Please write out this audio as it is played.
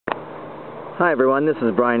Hi everyone, this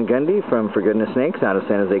is Brian Gundy from For Goodness Snakes out of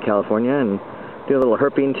San Jose, California, and doing a little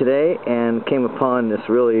herping today and came upon this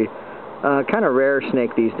really kind of rare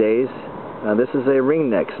snake these days. This is a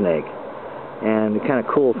ringneck snake, and the kind of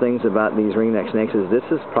cool things about these ringneck snakes is this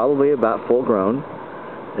is probably about full grown.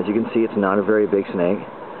 As you can see, it's not a very big snake.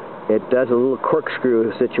 It does a little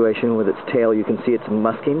corkscrew situation with its tail. You can see it's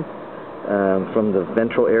musking from the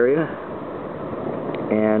ventral area.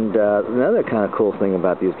 And another kind of cool thing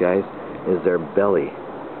about these guys is their belly.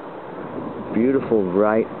 Beautiful,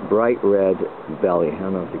 bright red belly. I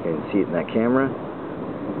don't know if you can see it in that camera,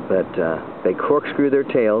 but they corkscrew their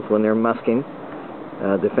tails when they're musking,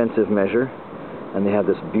 defensive measure, and they have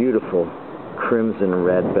this beautiful crimson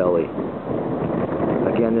red belly.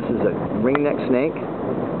 Again, this is a ringneck snake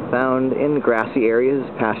found in grassy areas,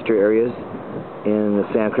 pasture areas in the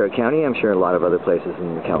Santa Clara County. I'm sure a lot of other places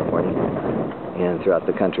in California and throughout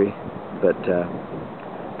the country, but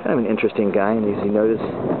kind of an interesting guy. And as you notice,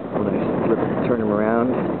 when I turn him around,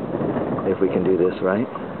 if we can do this right.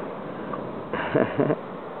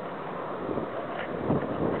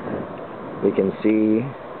 We can see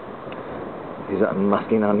he's not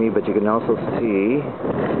musking on me, but you can also see,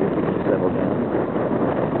 settle down,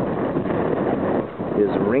 his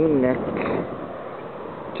ring neck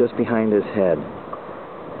just behind his head.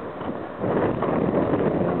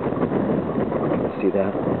 See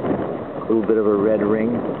that? A little bit of a red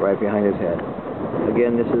ring right behind his head.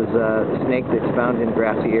 Again, this is a snake that's found in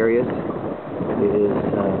grassy areas. It is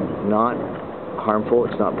not harmful,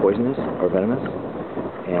 it's not poisonous or venomous,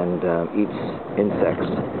 and eats insects.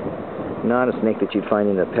 Not a snake that you'd find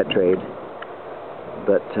in a pet trade,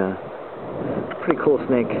 but pretty cool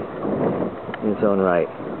snake in its own right.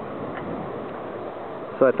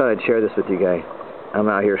 So I thought I'd share this with you guys. I'm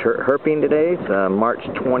out here herping today. It's March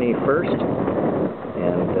 21st.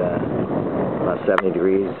 And about 70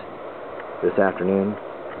 degrees this afternoon,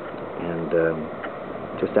 and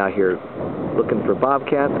just out here looking for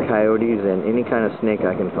bobcats, coyotes, and any kind of snake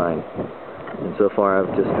I can find. And so far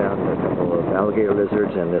I've just found a couple of alligator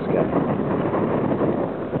lizards and this guy.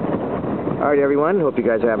 Alright everyone, hope you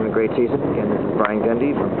guys are having a great season. Again, this is Brian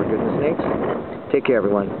Gundy from For Goodness Snakes. Take care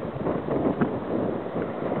everyone.